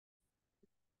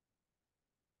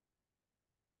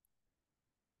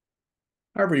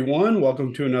Hi, everyone.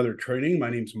 Welcome to another training. My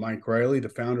name is Mike Riley, the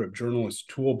founder of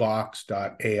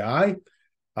journalisttoolbox.ai.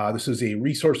 This is a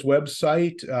resource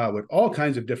website with all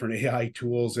kinds of different AI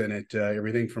tools in it,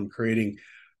 everything from creating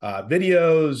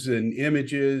videos and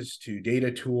images to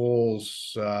data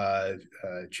tools,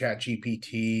 chat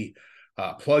GPT,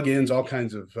 plugins, all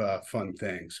kinds of fun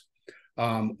things.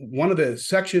 One of the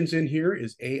sections in here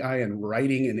is AI and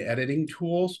writing and editing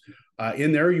tools.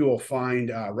 In there, you will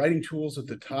find writing tools at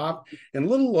the top, and a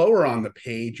little lower on the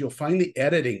page, you'll find the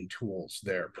editing tools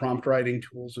there, prompt writing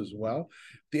tools as well.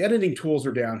 The editing tools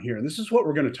are down here, and this is what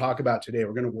we're going to talk about today.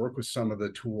 We're going to work with some of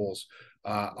the tools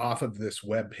off of this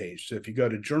web page. So if you go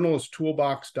to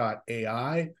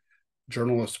journalisttoolbox.ai,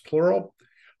 journalist plural,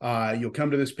 you'll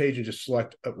come to this page and just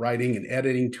select writing and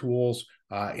editing tools,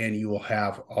 and you will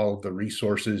have all of the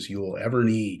resources you will ever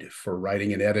need for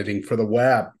writing and editing for the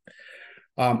web.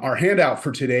 Our handout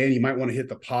for today, and you might want to hit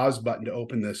the pause button to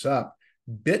open this up,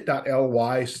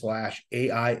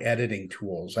 bit.ly/AI editing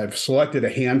tools. I've selected a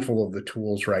handful of the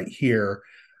tools right here,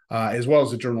 as well as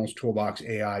the Journalist Toolbox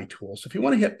AI tool. So if you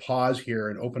want to hit pause here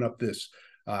and open up this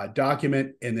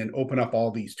document and then open up all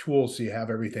these tools so you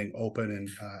have everything open and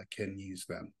can use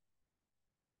them.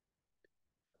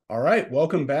 All right,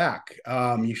 welcome back.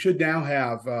 You should now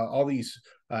have all these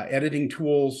editing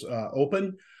tools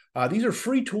open. These are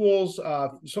free tools.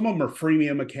 Some of them are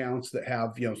freemium accounts that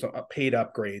have some paid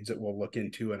upgrades that we'll look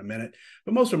into in a minute.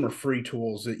 But most of them are free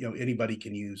tools that anybody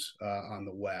can use on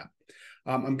the web.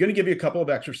 I'm going to give you a couple of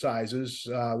exercises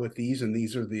with these, and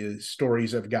these are the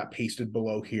stories I've got pasted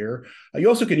below here. You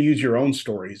also can use your own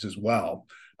stories as well.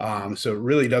 So it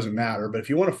really doesn't matter. But if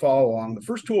you want to follow along, the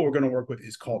first tool we're going to work with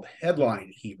is called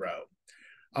Headline Hero.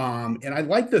 And I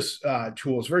like this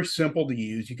tool. It's very simple to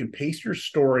use. You can paste your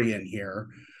story in here.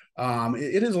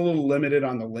 It is a little limited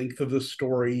on the length of the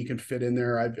story you can fit in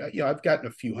there. I've gotten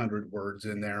a few hundred words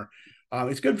in there.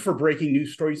 It's good for breaking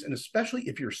news stories, and especially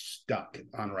if you're stuck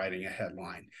on writing a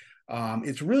headline.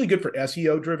 It's really good for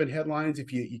SEO-driven headlines.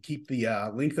 If you keep the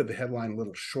length of the headline a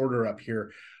little shorter up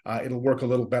here, it'll work a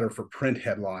little better for print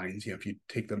headlines. If you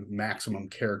take the maximum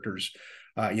characters,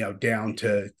 down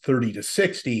to 30 to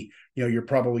 60, you're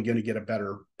probably going to get a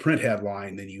better print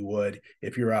headline than you would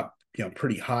if you're up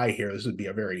pretty high here. This would be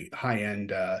a very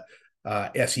high-end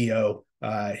SEO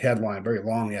headline, very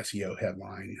long SEO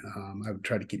headline. I would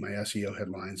try to keep my SEO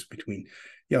headlines between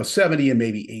 70 and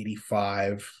maybe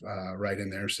 85, right in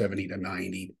there, 70 to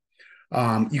 90.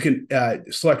 You can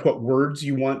select what words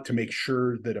you want to make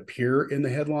sure that appear in the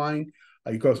headline.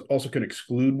 You also can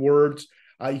exclude words.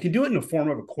 You can do it in the form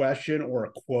of a question or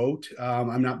a quote.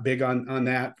 I'm not big on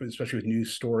that, especially with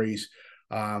news stories.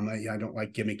 I don't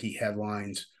like gimmicky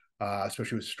headlines,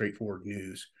 especially with straightforward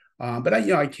news. But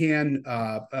I can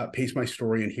paste my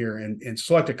story in here and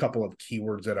select a couple of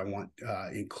keywords that I want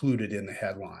included in the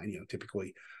headline,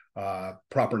 typically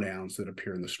proper nouns that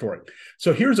appear in the story.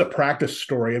 So here's a practice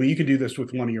story. I mean, you can do this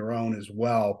with one of your own as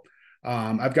well.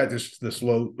 I've got this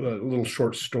little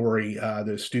short story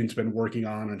the student's been working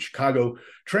on Chicago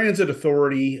Transit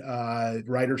Authority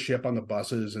ridership on the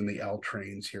buses and the L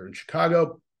trains here in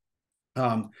Chicago.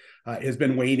 Has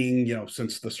been waiting,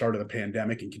 since the start of the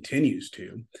pandemic and continues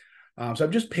to. So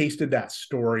I've just pasted that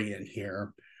story in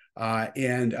here,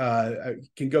 and I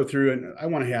can go through, and I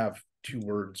want to have two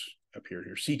words appear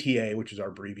here: CTA, which is our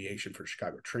abbreviation for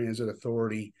Chicago Transit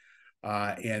Authority,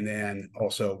 and then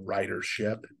also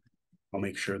ridership. I'll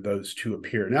make sure those two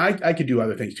appear. Now, I could do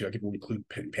other things too. I could include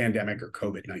pandemic or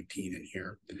COVID-19 in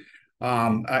here.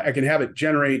 I can have it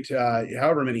generate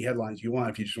however many headlines you want.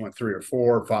 If you just want 3 or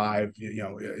 4 or 5,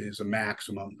 is a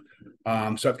maximum.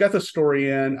 So I've got the story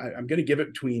in. I'm going to give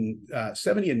it between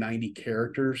 70 and 90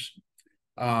 characters.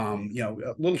 A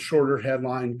little shorter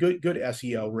headline, good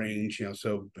SEO range.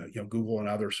 So Google and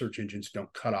other search engines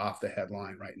don't cut off the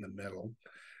headline right in the middle.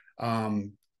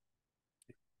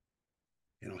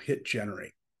 Hit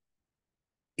generate.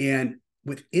 And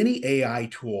with any AI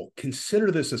tool,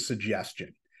 consider this a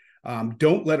suggestion.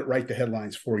 Don't let it write the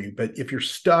headlines for you. But if you're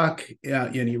stuck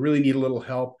and you really need a little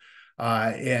help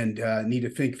and need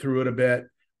to think through it a bit,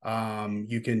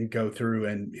 you can go through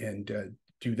and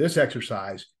do this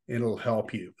exercise, and it'll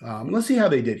help you. Let's see how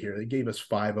they did here. They gave us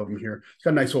 5 of them here. It's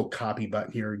got a nice little copy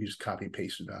button here. You just copy and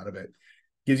paste it out of it.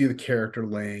 Gives you the character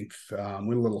length.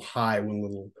 Went a little high, went a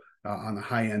little on the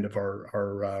high end of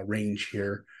our range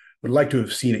here. Would like to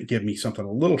have seen it give me something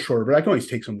a little shorter, but I can always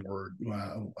take some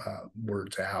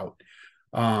words out.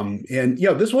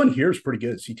 This one here is pretty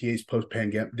good. CTA's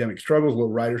post-pandemic struggles, low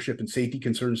ridership, and safety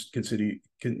concerns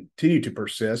continue to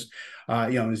persist.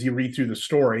 As you read through the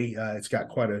story, it's got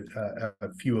quite a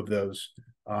few of those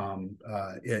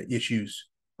issues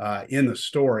in the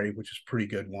story, which is a pretty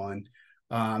good one.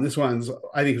 This one's,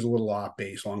 I think, is a little off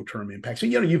base, long-term impact. So,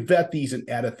 you vet these and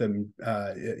edit them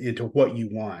into what you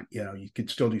want. You could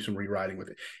still do some rewriting with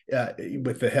it,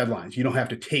 with the headlines. You don't have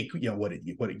to take, what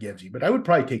it gives you. But I would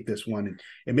probably take this one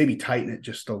and maybe tighten it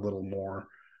just a little more.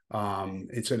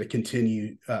 Instead of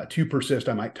continue to persist,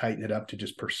 I might tighten it up to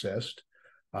just persist.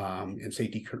 And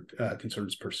safety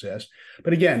concerns persist.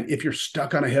 But again, if you're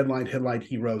stuck on a headline, Headline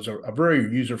Hero is a very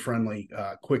user-friendly,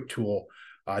 quick tool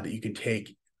that you can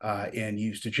take and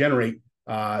use to generate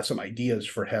some ideas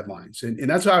for headlines. And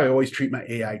that's how I always treat my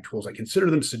AI tools. I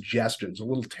consider them suggestions, a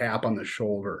little tap on the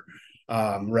shoulder,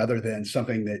 rather than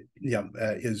something that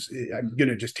is I'm going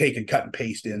to just take and cut and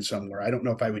paste in somewhere. I don't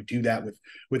know if I would do that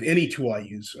with any tool I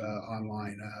use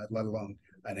online, let alone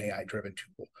an AI-driven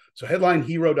tool. So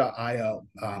headlinehero.io,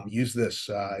 use this,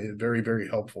 very, very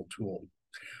helpful tool.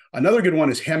 Another good one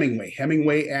is Hemingway,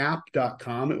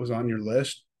 hemingwayapp.com. It was on your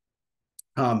list.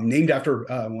 Named after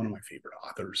one of my favorite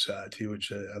authors, too,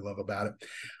 which I love about it.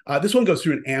 This one goes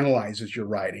through and analyzes your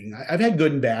writing. I've had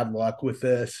good and bad luck with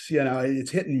this.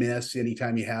 It's hit and miss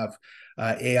anytime you have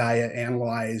AI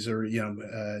analyze or,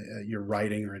 your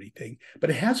writing or anything.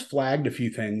 But it has flagged a few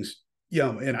things,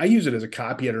 and I use it as a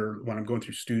copy editor when I'm going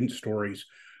through student stories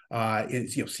and,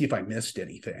 see if I missed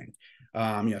anything. So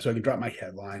I can drop my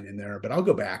headline in there, but I'll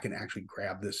go back and actually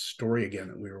grab this story again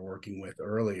that we were working with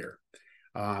earlier.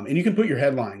 And you can put your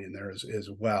headline in there as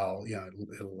well.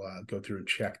 It'll go through and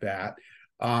check that.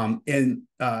 And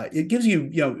it gives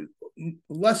you,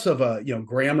 less of a,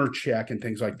 grammar check and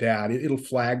things like that. It'll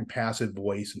flag passive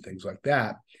voice and things like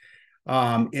that.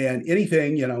 And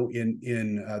anything,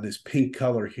 in this pink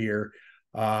color here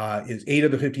is 8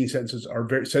 of the 15 sentences are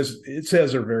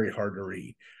are very hard to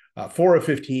read. 4 of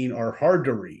 15 are hard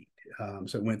to read.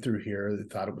 So it went through here. They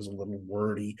thought it was a little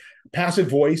wordy. Passive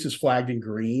voice is flagged in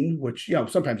green, which,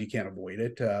 sometimes you can't avoid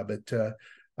it. But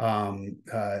you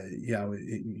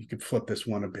could flip this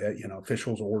one a bit,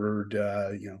 officials ordered,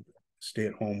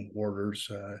 stay-at-home orders,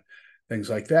 things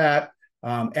like that.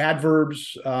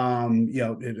 Adverbs,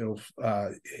 it'll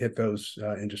hit those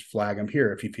and just flag them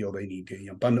here if you feel they need to.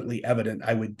 Abundantly evident,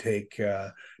 I would take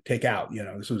out.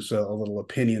 This was a little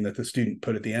opinion that the student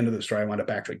put at the end of the story. I wound up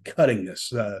actually cutting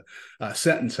this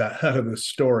sentence out of the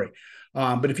story.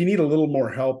 But if you need a little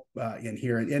more help in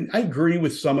here, and I agree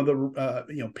with some of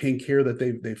the pink here that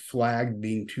they've flagged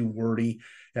being too wordy.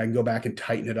 I can go back and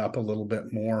tighten it up a little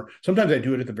bit more. Sometimes I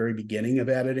do it at the very beginning of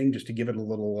editing just to give it a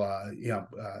little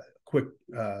quick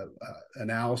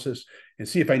analysis and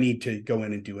see if I need to go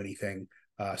in and do anything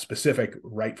specific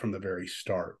right from the very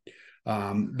start.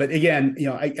 But again,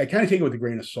 I kind of take it with a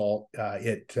grain of salt.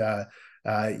 Some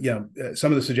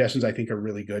of the suggestions I think are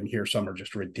really good, and here some are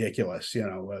just ridiculous.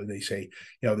 They say,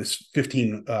 this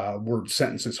 15 word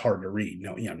sentence is hard to read.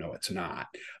 No, it's not.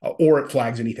 Or it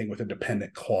flags anything with a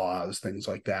dependent clause, things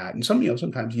like that. And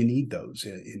sometimes you need those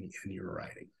in your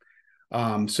writing.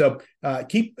 So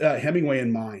keep Hemingway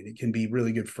in mind. It can be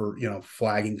really good for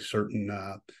flagging certain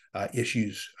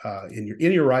issues in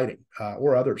your writing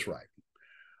or others' writing.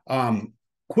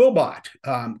 Quillbot.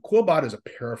 Quillbot is a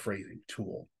paraphrasing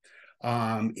tool.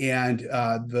 And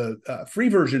the free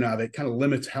version of it kind of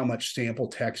limits how much sample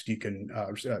text you can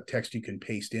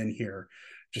paste in here.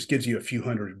 Just gives you a few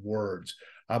hundred words.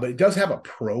 But it does have a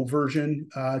pro version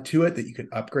to it that you can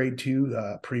upgrade to,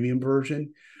 the premium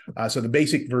version. So the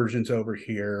basic version's over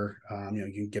here.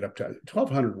 You can get up to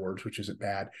 1,200 words, which isn't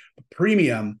bad. But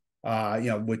premium,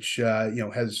 which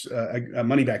has a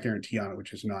money-back guarantee on it,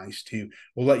 which is nice too,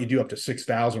 will let you do up to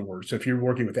 6,000 words. So if you're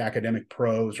working with academic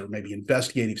prose or maybe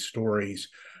investigative stories,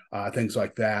 things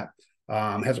like that,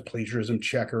 has a plagiarism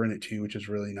checker in it too, which is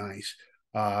really nice.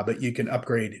 But you can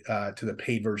upgrade to the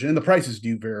paid version, and the prices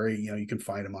do vary. You can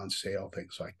find them on sale,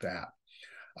 things like that.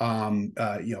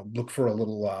 Look for a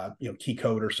little key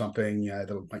code or something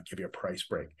that might give you a price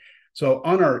break. So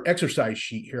on our exercise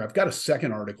sheet here, I've got a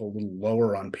second article a little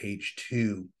lower on page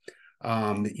 2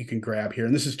 that you can grab here,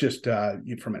 and this is just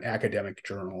from an academic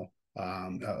journal,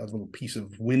 a little piece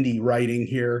of windy writing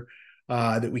here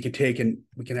that we can take, and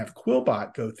we can have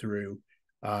Quillbot go through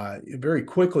very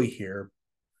quickly here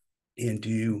and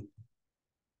do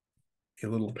a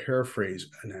little paraphrase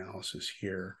analysis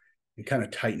here and kind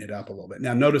of tighten it up a little bit.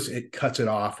 Now, notice it cuts it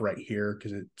off right here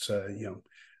because it's,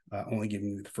 only giving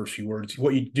you the first few words.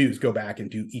 What you do is go back and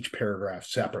do each paragraph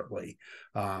separately.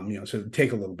 So it'd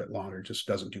take a little bit longer. It just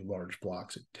doesn't do large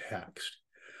blocks of text.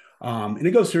 And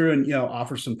it goes through and,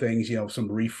 offers some things, some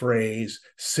rephrase,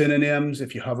 synonyms.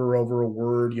 If you hover over a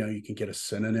word, you can get a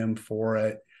synonym for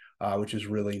it, which is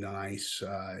really nice.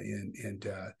 You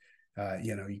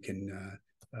can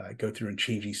go through and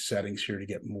change these settings here to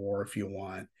get more if you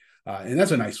want. And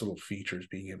that's a nice little feature, is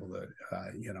being able to,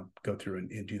 go through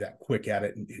and do that quick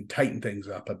edit and tighten things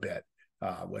up a bit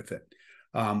with it.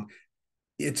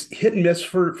 It's hit and miss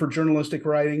for journalistic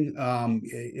writing.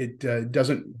 It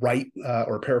doesn't write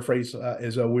or paraphrase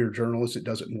as a weird journalist. It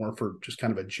does it more for just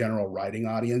kind of a general writing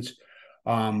audience.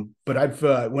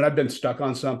 But when I've been stuck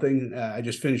on something, I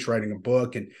just finished writing a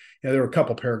book, and there were a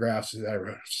couple paragraphs that I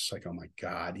was just like, oh my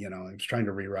God, I was trying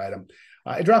to rewrite them.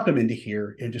 I dropped them into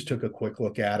here and just took a quick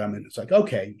look at them, and it's like,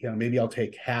 okay, maybe I'll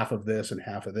take half of this and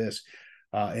half of this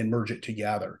and merge it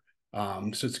together.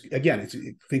 So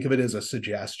think of it as a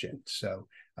suggestion. So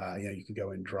you can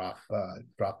go and drop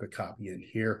the copy in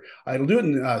here. It'll do it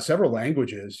in several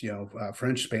languages,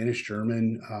 French, Spanish,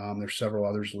 German. There's several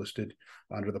others listed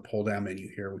under the pull down menu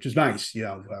here, which is nice.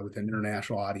 With an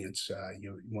international audience,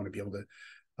 you want to be able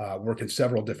to work in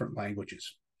several different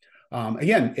languages.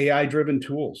 Again, AI-driven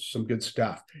tools, some good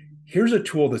stuff. Here's a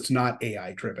tool that's not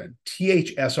AI-driven,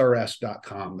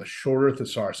 thsrs.com, the shorter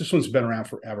thesaurus. This one's been around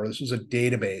forever. This is a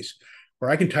database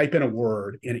where I can type in a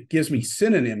word and it gives me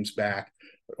synonyms back,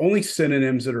 but only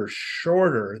synonyms that are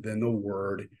shorter than the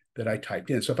word that I typed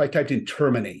in. So if I typed in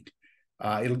terminate,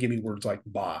 it'll give me words like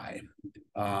buy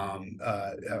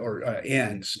or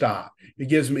end, stop. It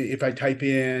gives me, if I type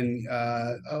in,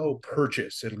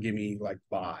 purchase, it'll give me like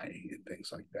buy and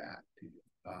things like that.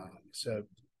 So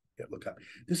look up.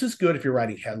 This is good if you're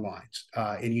writing headlines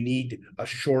and you need a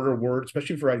shorter word,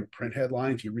 especially if you're writing print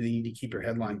headlines. You really need to keep your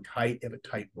headline tight, have a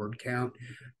tight word count.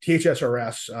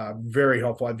 THSRS, very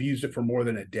helpful. I've used it for more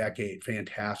than a decade.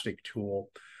 Fantastic tool.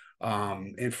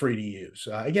 And free to use.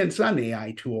 Again, it's not an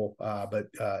AI tool, but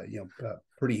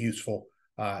pretty useful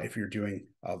if you're doing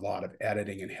a lot of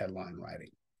editing and headline writing.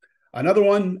 Another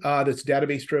one that's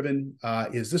database driven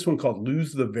is this one called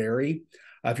Lose the Very.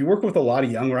 If you work with a lot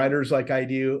of young writers like I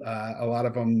do, a lot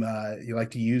of them you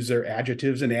like to use their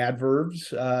adjectives and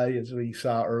adverbs, as we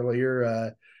saw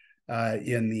earlier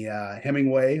in the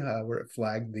Hemingway, where it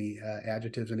flagged the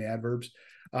adjectives and adverbs.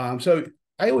 So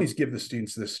I always give the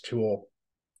students this tool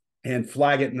and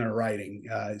flag it in their writing.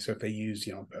 So if they use,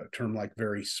 a term like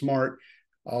very smart,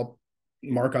 I'll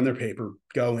mark on their paper,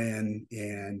 go in,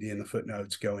 and in the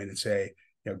footnotes, go in and say,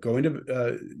 go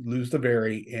into lose the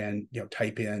very, and,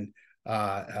 type in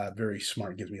very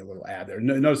smart. Gives me a little ad there.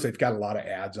 Notice they've got a lot of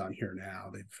ads on here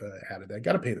now. They've added that.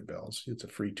 Got to pay the bills. It's a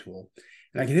free tool.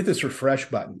 And I can hit this refresh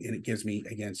button, and it gives me,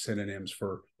 again, synonyms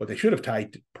for what they should have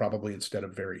typed probably instead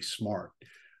of very smart.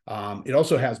 It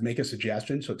also has make a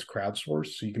suggestion, so it's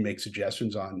crowdsourced, so you can make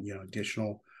suggestions on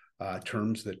additional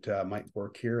terms that might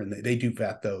work here, and they do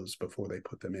vet those before they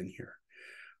put them in here.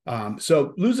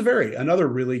 So Lose the Very, another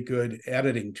really good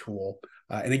editing tool,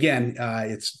 and again,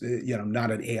 it's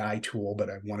not an AI tool, but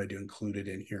I wanted to include it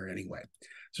in here anyway.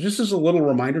 So just as a little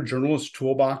reminder,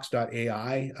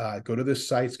 journalisttoolbox.ai, go to this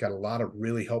site. It's got a lot of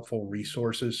really helpful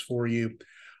resources for you.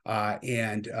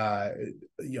 And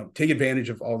take advantage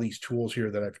of all these tools here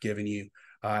that I've given you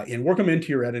and work them into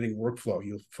your editing workflow.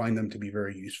 You'll find them to be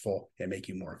very useful and make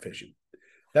you more efficient.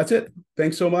 That's it.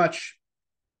 Thanks so much.